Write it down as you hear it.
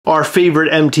Our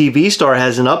favorite MTV star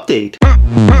has an update.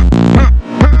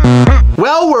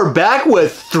 Well, we're back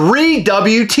with 3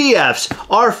 WTFs,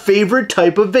 our favorite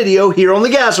type of video here on the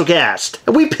Gastlecast.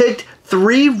 And we picked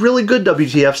 3 really good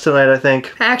WTFs tonight, I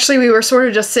think. Actually, we were sort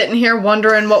of just sitting here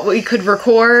wondering what we could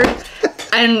record,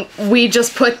 and we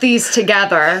just put these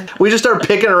together. We just started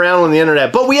picking around on the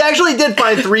internet, but we actually did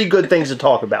find 3 good things to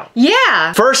talk about.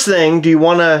 Yeah. First thing, do you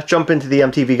want to jump into the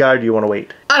MTV guide or do you want to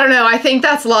wait? I don't know, I think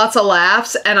that's lots of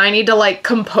laughs, and I need to, like,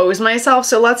 compose myself,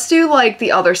 so let's do, like,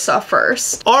 the other stuff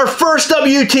first. Our first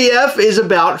WTF is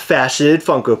about faceted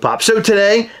Funko Pop. So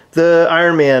today, the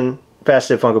Iron Man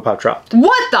faceted Funko Pop dropped.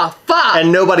 What the fuck?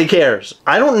 And nobody cares.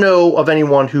 I don't know of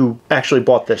anyone who actually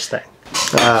bought this thing.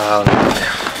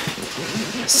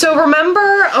 So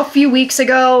remember a few weeks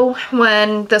ago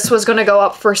when this was gonna go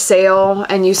up for sale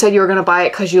and you said you were gonna buy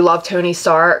it because you love Tony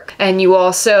Stark, and you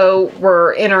also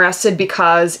were interested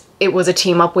because it was a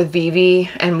team up with Vivi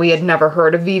and we had never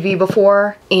heard of Vivi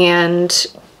before, and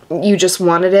you just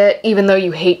wanted it even though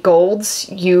you hate golds.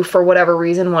 You, for whatever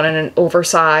reason, wanted an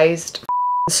oversized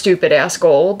stupid ass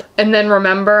gold. And then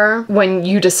remember when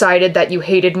you decided that you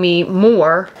hated me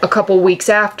more a couple weeks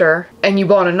after and you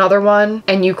bought another one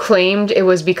and you claimed it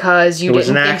was because you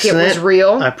didn't think it was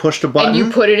real. I pushed a button and you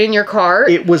put it in your cart.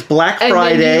 It was Black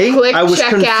Friday. I was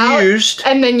confused.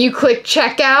 And then you clicked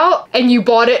checkout and you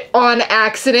bought it on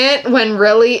accident when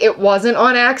really it wasn't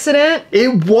on accident.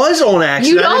 It was on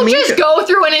accident. You don't just go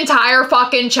through an entire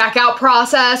fucking checkout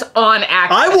process on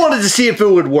accident. I wanted to see if it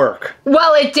would work.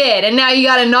 Well, it did, and now you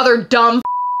got another dumb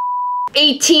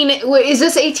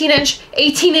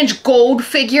 18-inch gold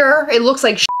figure. It looks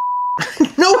like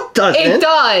No, it doesn't. It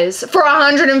does. For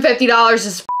 $150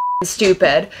 is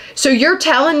stupid. So you're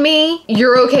telling me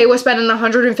you're okay with spending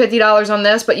 $150 on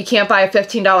this, but you can't buy a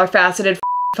 $15 faceted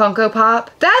Funko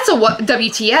Pop? That's a what?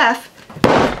 WTF.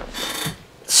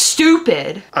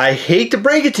 Stupid. I hate to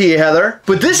break it to you, Heather,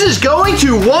 but this is going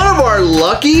to one of our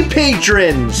lucky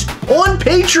patrons on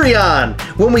Patreon.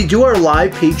 When we do our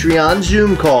live Patreon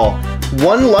Zoom call,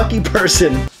 one lucky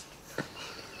person.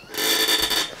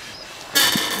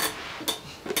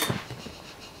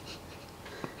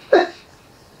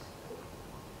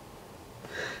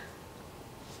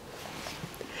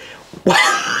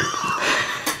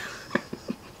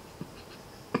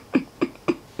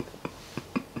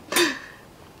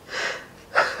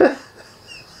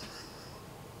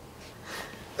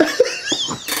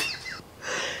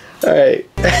 Alright.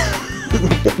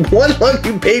 One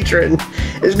lucky patron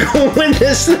is going to win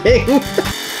this thing.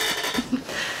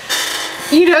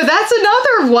 You know, that's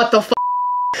another what the f.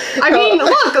 I mean,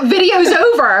 look, video's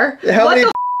over. What the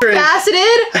f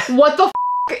faceted? What the f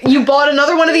you bought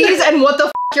another one of these? And what the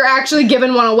f you're actually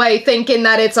giving one away thinking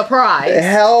that it's a prize?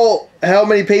 How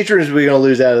many patrons are we going to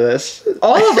lose out of this?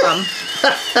 All of them.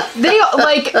 They,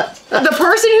 like, the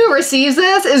person who receives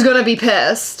this is going to be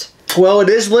pissed. Well, it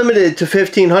is limited to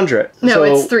 1,500. No, so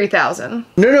it's 3,000.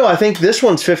 No, I think this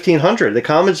one's 1,500. The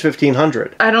common's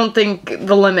 1,500. I don't think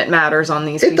the limit matters on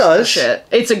these pieces of shit.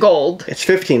 It's a gold. It's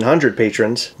 1,500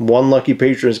 patrons. One lucky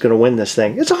patron is going to win this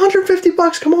thing. It's 150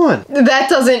 bucks, come on. That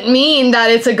doesn't mean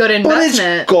that it's a good investment.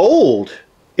 But it's gold.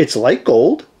 It's like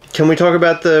gold. Can we talk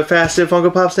about the faceted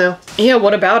Funko Pops now? Yeah,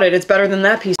 what about it? It's better than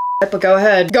that piece of shit, but go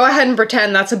ahead. Go ahead and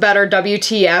pretend that's a better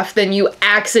WTF than you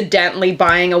accidentally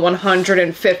buying a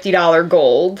 $150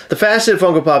 gold. The faceted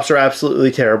Funko Pops are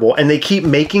absolutely terrible, and they keep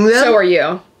making them. So are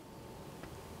you.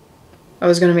 I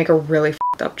was gonna make a really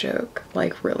f***ed up joke,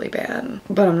 like really bad,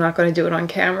 but I'm not gonna do it on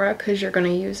camera because you're gonna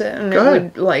use it and it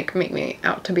would like make me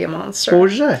out to be a monster. What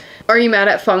would you say? Are you mad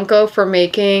at Funko for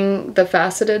making the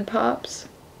faceted pops?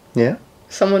 Yeah.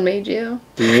 Someone made you?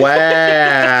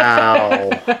 Wow.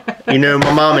 You know,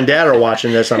 my mom and dad are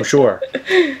watching this, I'm sure.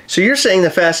 So you're saying the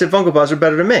faceted Funko Pops are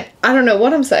better than me? I don't know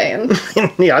what I'm saying.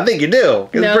 Yeah, I think you do.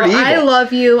 It's no, pretty evil. I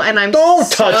love you, and I'm Don't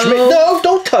touch me. No,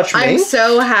 don't touch me. I'm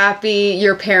so happy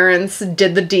your parents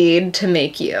did the deed to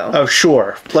make you. Oh,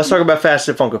 sure. Let's talk about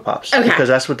faceted Funko Pops. Okay. Because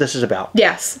that's what this is about.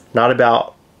 Yes. Not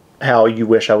about how you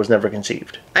wish I was never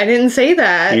conceived. I didn't say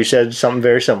that. You said something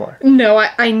very similar. No,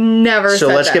 I never said that.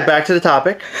 So let's get back to the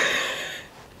topic.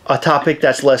 A topic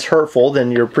that's less hurtful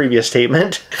than your previous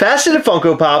statement. Faceted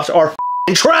Funko Pops are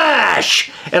f***ing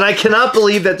trash! And I cannot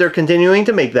believe that they're continuing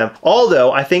to make them.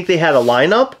 Although, I think they had a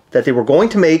lineup that they were going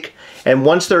to make, and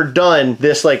once they're done,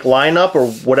 this like lineup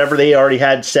or whatever they already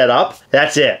had set up,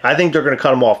 that's it. I think they're going to cut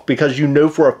them off because you know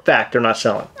for a fact they're not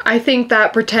selling. I think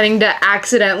that pretending to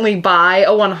accidentally buy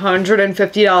a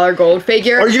 $150 gold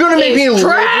figure Are you going to make me live with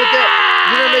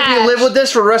that? You're going to make me live with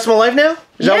this for the rest of my life now?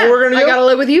 Is that what we're going to do? I got to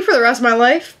live with you for the rest of my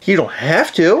life. You don't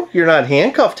have to. You're not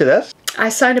handcuffed to this. I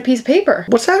signed a piece of paper.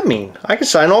 What's that mean? I can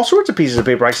sign all sorts of pieces of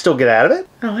paper. I can still get out of it.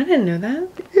 Oh, I didn't know that.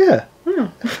 Yeah.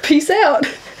 Oh, peace out.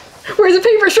 Where's the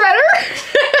paper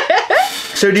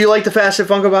shredder? So do you like the faceted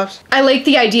Funko Pops? I like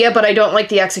the idea, but I don't like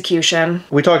the execution.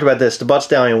 We talked about this. The Butt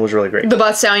Stallion was really great. The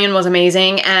Butt Stallion was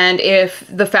amazing, and if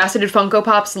the faceted Funko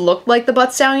Pops looked like the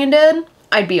Butt Stallion did,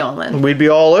 I'd be all in. We'd be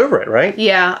all over it, right?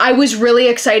 Yeah, I was really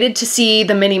excited to see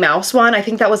the Minnie Mouse one. I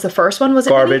think that was the first one, was it?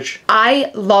 Garbage. Minnie?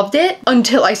 I loved it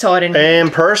until I saw it in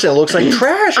person. It looks like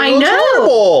trash. I know.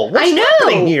 Horrible. What's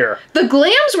happening here? The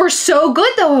glams were so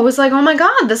good, though. I was like, oh my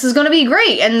god, this is going to be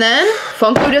great. And then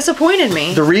Funko disappointed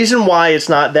me. The reason why it's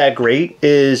not that great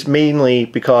is mainly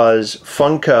because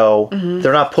Funko,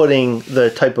 they're not putting the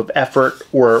type of effort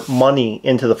or money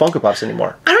into the Funko Pops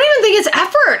anymore. I don't even think it's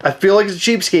effort. I feel like it's a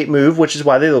cheapskate move, which is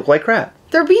why they look like crap.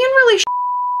 They're being really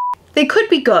They could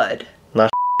be good. Not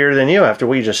shittier than you after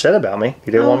what you just said about me.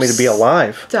 You didn't want me to be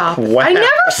alive. Stop. Wow. I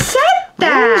never said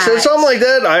that. You said something like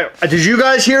that. Did you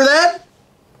guys hear that?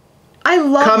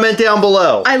 Comment down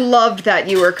below. I loved that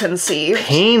you were conceived.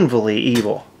 Painfully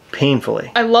evil.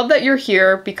 Painfully. I love that you're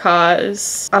here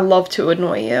because I love to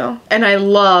annoy you. And I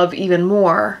love even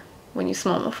more when you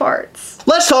smell my farts.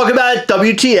 Let's talk about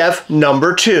WTF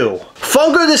number 2.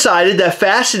 Funko decided that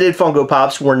faceted Funko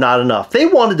Pops were not enough. They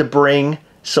wanted to bring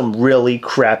some really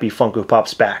crappy Funko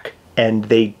Pops back. And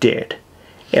they did.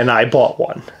 And I bought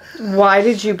one. Why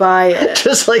did you buy it?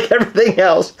 Just like everything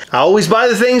else. I always buy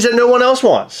the things that no one else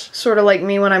wants. Sort of like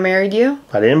me when I married you?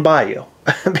 I didn't buy you.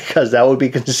 Because that would be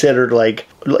considered like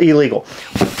illegal.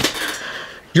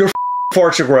 Your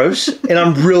farts are gross. And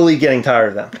I'm really getting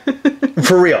tired of them.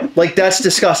 For real. Like, that's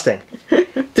disgusting.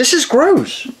 This is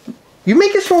gross. You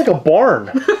make it sound like a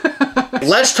barn.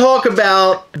 Let's talk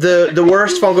about the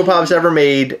worst Funko Pops ever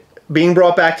made being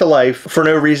brought back to life for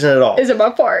no reason at all. Is it my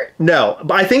part? No.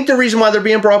 But I think the reason why they're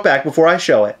being brought back, before I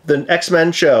show it, the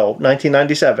X-Men show,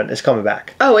 1997, is coming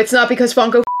back. Oh, it's not because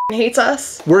Funko hates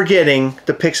us? We're getting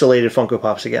the pixelated Funko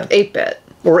Pops again. 8-bit.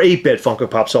 Or 8-bit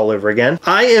Funko Pops all over again.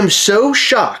 I am so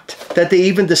shocked that they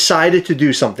even decided to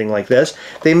do something like this.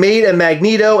 They made a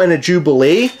Magneto and a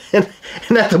Jubilee, and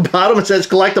at the bottom it says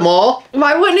collect them all.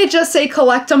 Why wouldn't it just say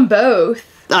collect them both?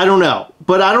 I don't know.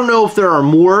 But I don't know if there are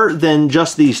more than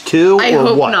just these two or what. I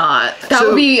hope not. That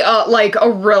would be like a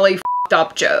really f***ed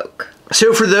up joke.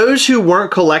 So for those who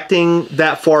weren't collecting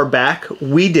that far back,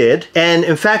 we did. And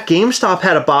in fact, GameStop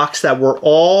had a box that were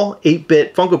all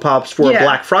 8-bit Funko Pops for a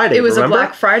Black Friday, It was remember? a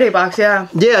Black Friday box, yeah.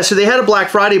 Yeah, so they had a Black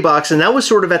Friday box, and that was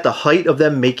sort of at the height of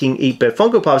them making 8-bit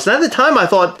Funko Pops. And at the time, I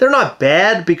thought, they're not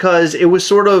bad, because it was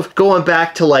sort of going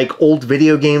back to, like, old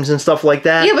video games and stuff like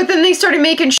that. Yeah, but then they started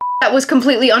making that was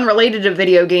completely unrelated to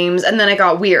video games, and then it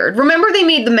got weird. Remember they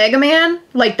made the Mega Man?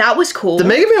 Like, that was cool. The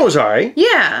Mega Man was alright.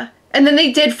 Yeah. And then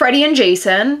they did Freddy and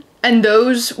Jason, and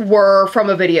those were from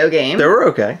a video game. They were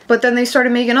okay. But then they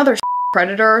started making other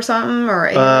Predator or something, or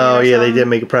Alien oh, or yeah, something. they did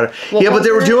make a Predator. Yeah, but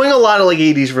they were doing a lot of, like,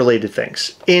 80s related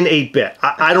things in 8-bit.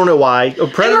 I don't know why.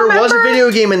 Predator was a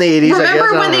video game in the 80s, I guess.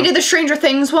 Remember when they did the Stranger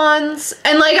Things ones?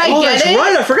 And, like, I get that's it.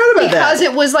 right, I forgot about that. Because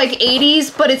it was, like,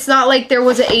 80s, but it's not like there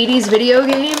was an 80s video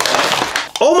game.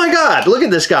 Oh my god, look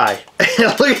at this guy.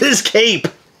 Look at his cape.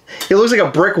 He looks like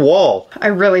a brick wall. I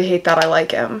really hate that I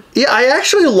like him. Yeah, I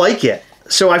actually like it.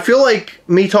 So I feel like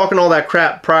me talking all that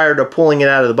crap prior to pulling it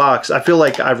out of the box, I feel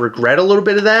like I regret a little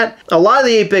bit of that. A lot of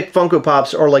the 8-bit Funko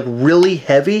Pops are like really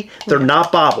heavy. They're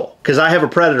not Bobble. Because I have a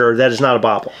Predator that is not a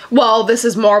Bobble. Well, this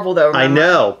is Marvel though, remember? I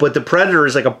know, but the Predator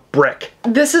is like a brick.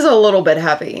 This is a little bit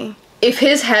heavy. If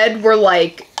his head were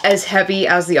like as heavy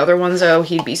as the other ones though,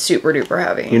 he'd be super duper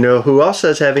heavy. You know who else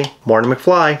says heavy? Marty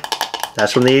McFly.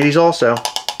 That's from the 80s also.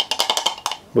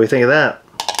 What do you think of that?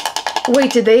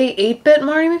 Wait, did they 8-bit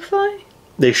Marty McFly?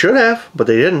 They should have, but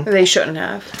they didn't. They shouldn't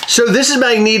have. So this is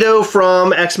Magneto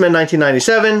from X-Men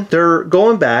 1997. They're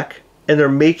going back and they're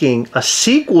making a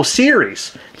sequel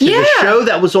series to the show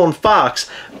that was on Fox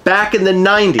back in the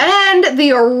 90s. And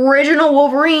the original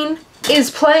Wolverine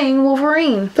is playing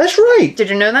Wolverine. That's right. Did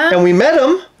you know that? And we met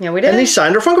him. Yeah, we did. And they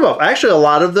signed our Funko Pop. Actually, a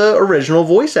lot of the original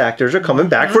voice actors are coming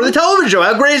back for the television show.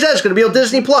 How great is that? It's going to be on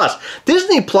Disney+.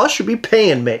 Disney Plus should be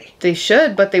paying me. They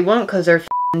should, but they won't because they're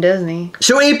f***ing Disney.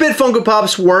 So 8-bit Funko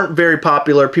Pops weren't very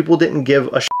popular. People didn't give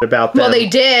a shit about them. Well, they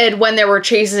did when there were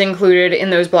chases included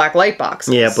in those black light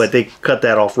boxes. Yeah, but they cut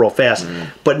that off real fast.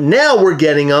 But now we're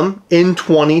getting them in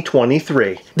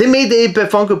 2023. They made the 8-bit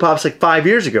Funko Pops like 5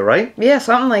 years ago, right? Yeah,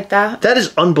 something like that. That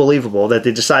is unbelievable that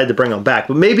they decided to bring them back.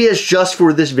 But maybe it's just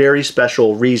for this very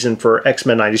special reason for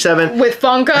X-Men 97. With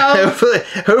Funko?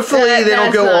 Hopefully they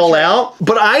don't go all out.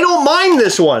 But I don't mind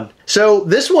this one. So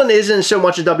this one isn't so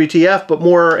much a WTF, but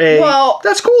more a, well,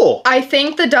 that's cool. I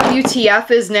think the WTF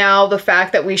is now the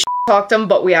fact that we talked him,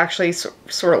 but we actually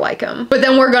sort of like him. But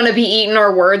then we're going to be eating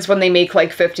our words when they make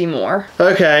like 50 more.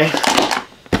 Okay.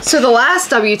 So the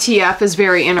last WTF is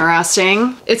very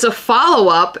interesting. It's a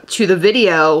follow-up to the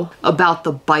video about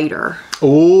the biter.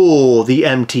 Ooh, the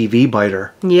MTV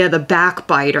biter. Yeah, the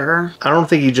backbiter. I don't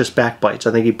think he just backbites.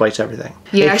 I think he bites everything.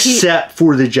 Yeah, except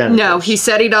for the genitals. No, he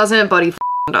said he doesn't, but he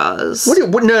does. No,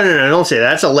 don't say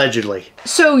that. That's allegedly.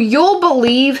 So you'll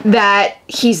believe that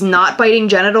he's not biting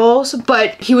genitals,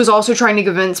 but he was also trying to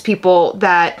convince people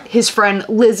that his friend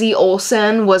Lizzie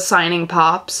Olsen was signing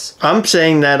pops. I'm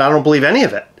saying that I don't believe any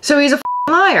of it. So he's a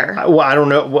liar. Well, I don't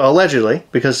know. Well, allegedly,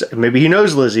 because maybe he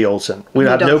knows Lizzie Olsen. We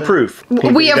have no proof.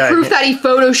 We have proof that he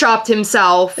photoshopped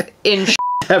himself in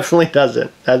Definitely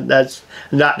doesn't. That's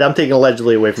not. I'm taking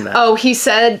allegedly away from that. Oh, he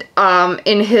said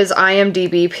in his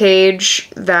IMDb page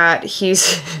that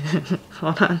he's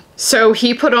hold on. So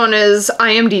he put on his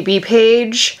IMDb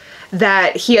page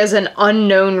that he has an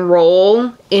unknown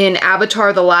role in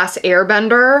Avatar: The Last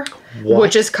Airbender,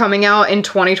 which is coming out in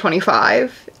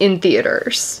 2025 in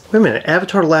theaters. Wait a minute,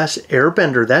 Avatar: The Last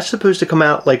Airbender, that's supposed to come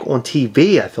out like on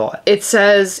TV, I thought. It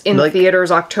says in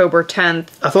theaters October 10th,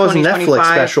 I thought it was a Netflix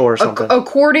special or something.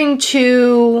 According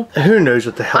to who knows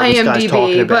what the hell this guy's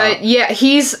talking about. But yeah,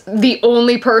 he's the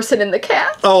only person in the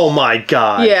cast. Oh my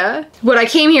god. Yeah. What I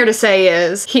came here to say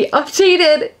is he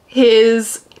updated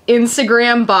his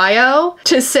Instagram bio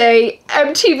to say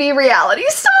MTV reality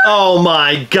star. Oh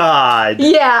my god.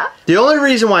 Yeah. The only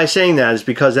reason why I'm saying that is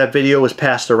because that video was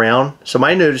passed around.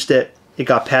 Somebody noticed it. It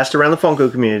got passed around the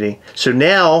Funko community. So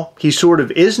now he sort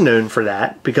of is known for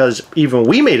that because even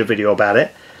we made a video about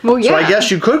it. Well, yeah. So I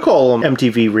guess you could call him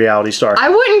MTV reality star. I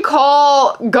wouldn't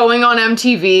call going on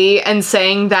MTV and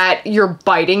saying that you're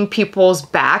biting people's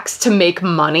backs to make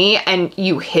money and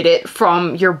you hid it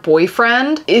from your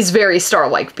boyfriend is very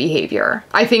star-like behavior.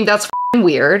 I think that's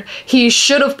weird. He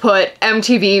should have put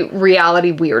MTV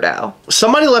reality weirdo.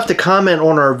 Somebody left a comment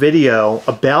on our video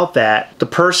about that. The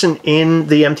person in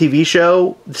the MTV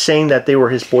show saying that they were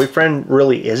his boyfriend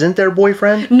really isn't their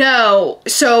boyfriend? No.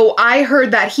 So I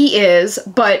heard that he is,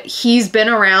 but he's been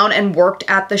around and worked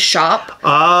at the shop.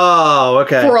 Oh,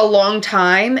 okay. For a long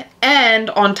time. And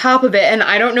on top of it, and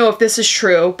I don't know if this is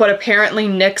true, but apparently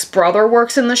Nick's brother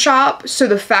works in the shop. So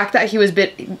the fact that he was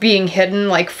being hidden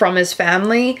like from his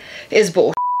family is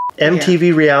bullshit.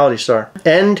 MTV reality star.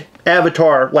 And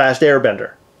Avatar: Last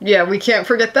Airbender. Yeah, we can't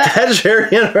forget that. That's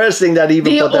very interesting that he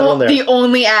even put that on there. The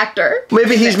only actor.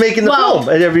 Maybe he's making the film.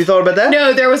 Have you thought about that?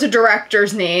 No, there was a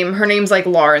director's name. Her name's like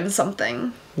Lauren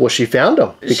something. Well, she found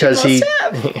him because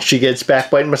she gets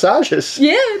backbiting massages.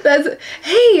 Yeah, that's.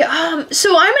 Hey,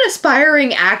 so I'm an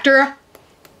aspiring actor.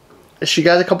 She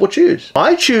got a couple chews.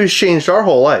 My chews changed our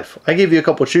whole life. I gave you a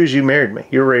couple chews, you married me.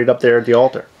 You were right up there at the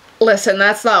altar. Listen,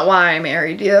 that's not why I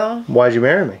married you. Why'd you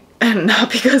marry me? And not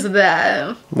because of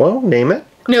that. Well, name it.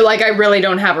 No, like I really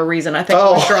don't have a reason. I think I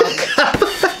was drunk.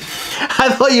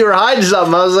 I thought you were hiding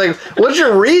something. I was like, what's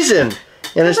your reason?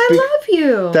 And I love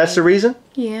you. That's the reason?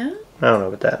 Yeah. I don't know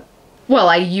about that. Well,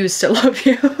 I used to love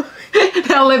you.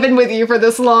 Now living with you for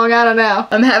this long, I don't know.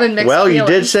 I'm having mixed feelings. You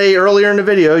did say earlier in the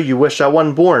video you wish I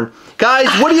wasn't born. Guys,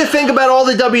 what do you think about all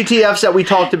the WTFs that we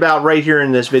talked about right here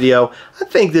in this video? I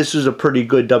think this was a pretty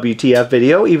good WTF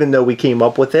video, even though we came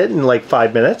up with it in like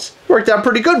 5 minutes. Worked out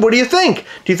pretty good. What do you think?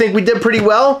 Do you think we did pretty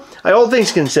well? All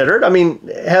things considered. I mean,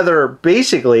 Heather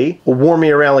basically wore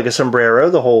me around like a sombrero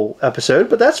the whole episode,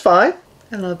 but that's fine.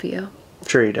 I love you.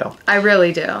 Sure you do. I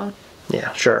really do.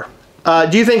 Yeah, sure.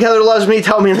 Do you think Heather loves me?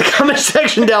 Tell me in the comment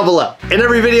section down below. In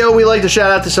every video, we like to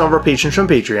shout out to some of our patrons from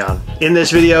Patreon. In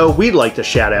this video, we'd like to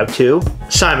shout out to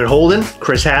Simon Holden,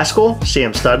 Chris Haskell,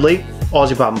 Sam Studley,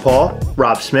 Aussie Pop and Paul,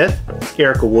 Rob Smith,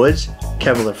 Erica Woods,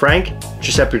 Kevin LaFranc,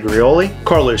 Giuseppe Grioli,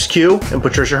 Carlos Q, and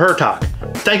Patricia Hertog.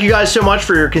 Thank you guys so much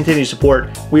for your continued support.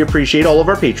 We appreciate all of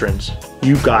our patrons.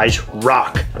 You guys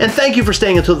rock. And thank you for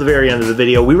staying until the very end of the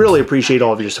video. We really appreciate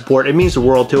all of your support. It means the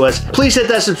world to us. Please hit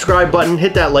that subscribe button,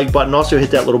 hit that like button, also hit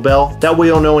that little bell. That way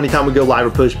you'll know anytime we go live or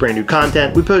post brand new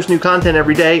content. We post new content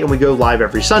every day and we go live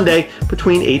every Sunday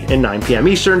between 8 and 9 p.m.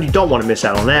 Eastern. You don't want to miss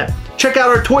out on that. Check out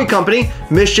our toy company,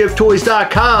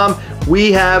 MISCHIEFtoys.com.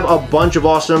 We have a bunch of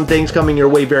awesome things coming your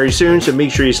way very soon, so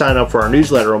make sure you sign up for our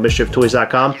newsletter on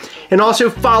MISCHIEFtoys.com. And also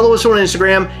follow us on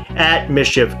Instagram at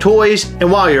MISCHIEF Toys.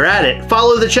 And while you're at it,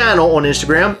 follow the channel on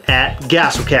Instagram at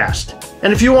Gastlecast.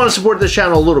 And if you want to support this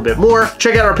channel a little bit more,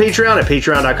 check out our Patreon at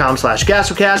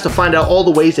patreon.com/Gastlecast to find out all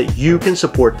the ways that you can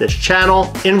support this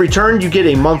channel. In return, you get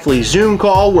a monthly Zoom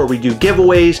call where we do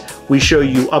giveaways, we show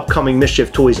you upcoming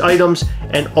Mischief Toys items,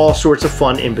 and all sorts of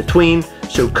fun in between.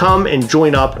 So come and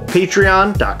join up,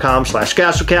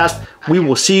 patreon.com/Gastlecast. We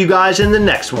will see you guys in the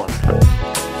next one.